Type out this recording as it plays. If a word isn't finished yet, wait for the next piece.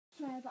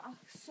but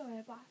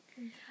sorry, but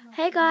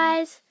Hey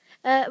guys,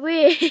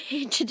 we're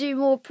here to do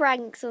more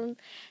pranks on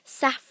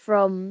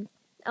Saffron,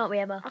 aren't we,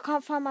 Emma? I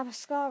can't find my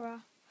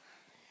mascara.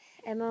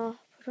 Emma,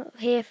 we're not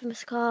here for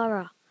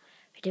mascara.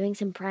 We're doing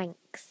some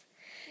pranks.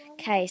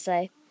 Okay,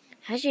 so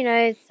as you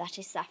know, that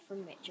is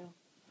Saffron Mitchell,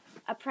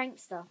 a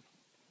prankster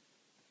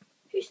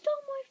who stole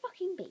my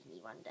fucking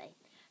beanie one day,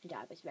 and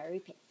I was very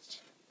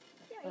pissed.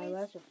 I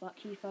was, well, fuck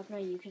you, fuck no,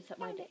 you can suck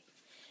my dick.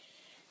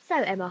 So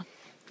Emma,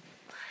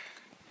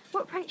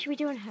 what prank should we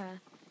do on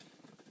her?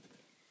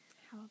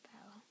 How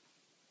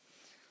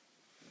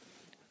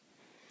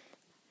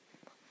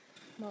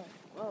about?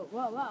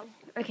 Whoa.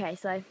 Okay,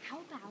 so How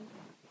about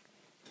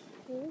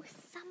pour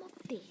some of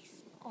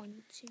this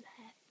onto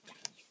her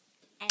face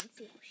and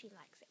see how she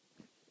likes it?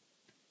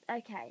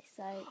 okay,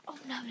 so Oh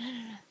no.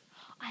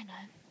 I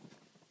know.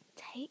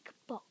 Take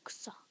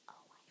boxer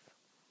away from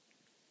her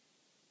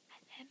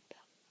and then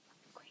put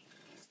cream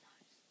in his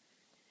nose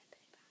and then put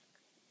it back.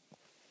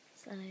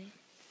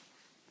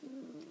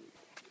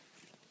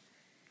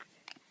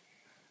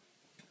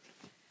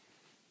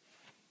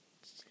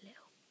 Just a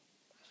little.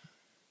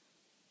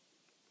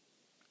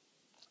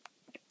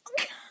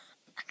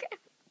 Okay.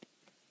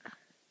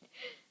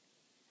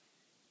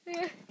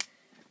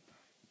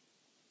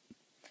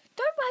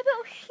 Don't wipe it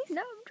off.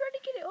 no, I'm trying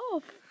to get it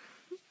off.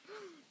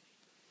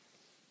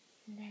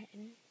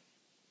 Then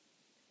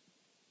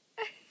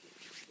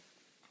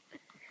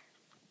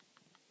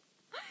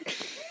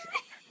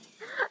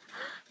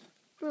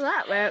Well,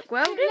 that worked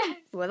well, didn't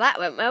it? Well, that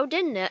went well,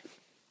 didn't it?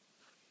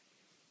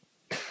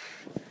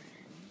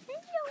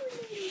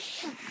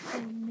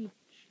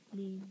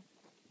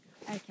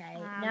 Okay,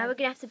 now we're going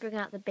to have to bring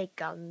out the big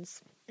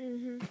guns.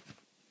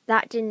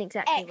 That didn't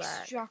exactly work.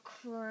 extra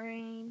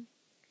cream.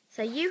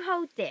 So you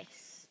hold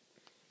this.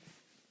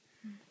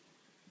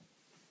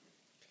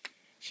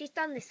 She's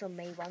done this on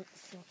me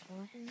once or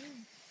twice.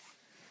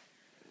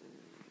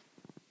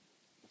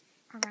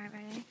 Alright,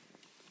 ready?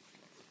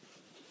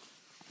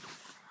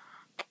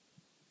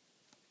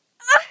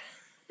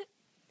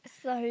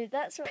 So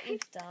that's what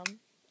we've done.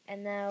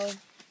 And now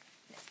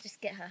let's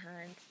just get her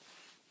hand.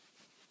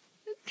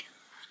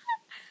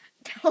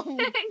 Oh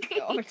my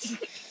god.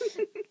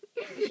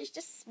 She's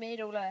just smeared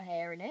all her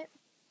hair in it.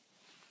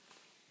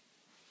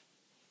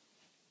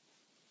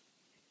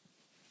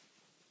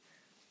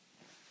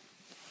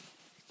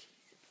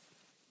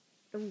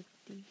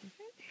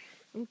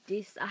 Oh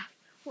dear.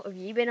 What have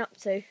you been up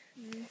to?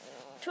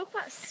 Talk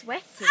about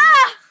sweating.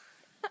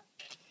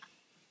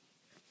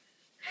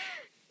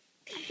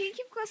 I think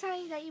you've got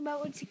something that you might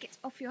want to get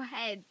off your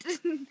head.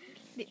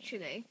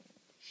 Literally.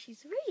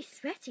 She's really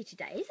sweaty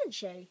today, isn't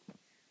she?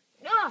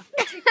 Oh.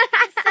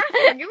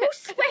 Saffron, you're all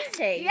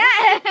sweaty.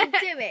 Yeah. What are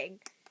you doing?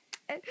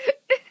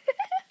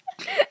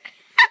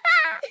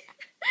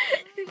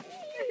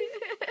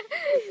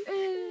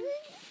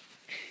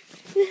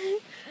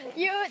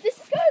 This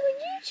is going on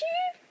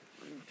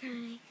YouTube.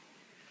 Okay.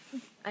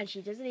 And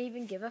she doesn't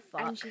even give a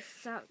fuck. And she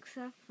sucks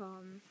her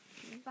thumb.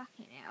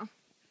 Fucking hell.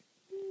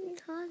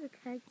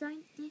 Okay,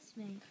 don't diss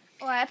me.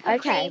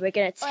 Okay, we're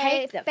gonna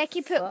take the.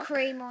 Becky put fuck.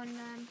 cream on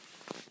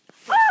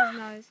Fox's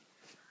nose.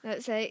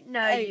 Let's say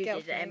No, you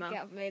did it, Emma.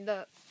 Get off me,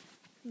 look.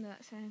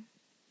 Let's say.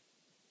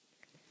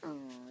 Oh,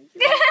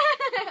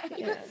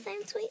 You got the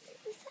same tweet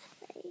as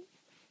Safi.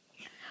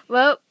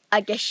 well,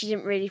 I guess she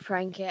didn't really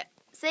prank it.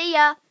 See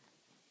ya.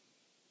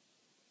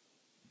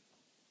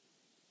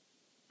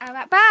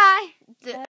 Alright, bye.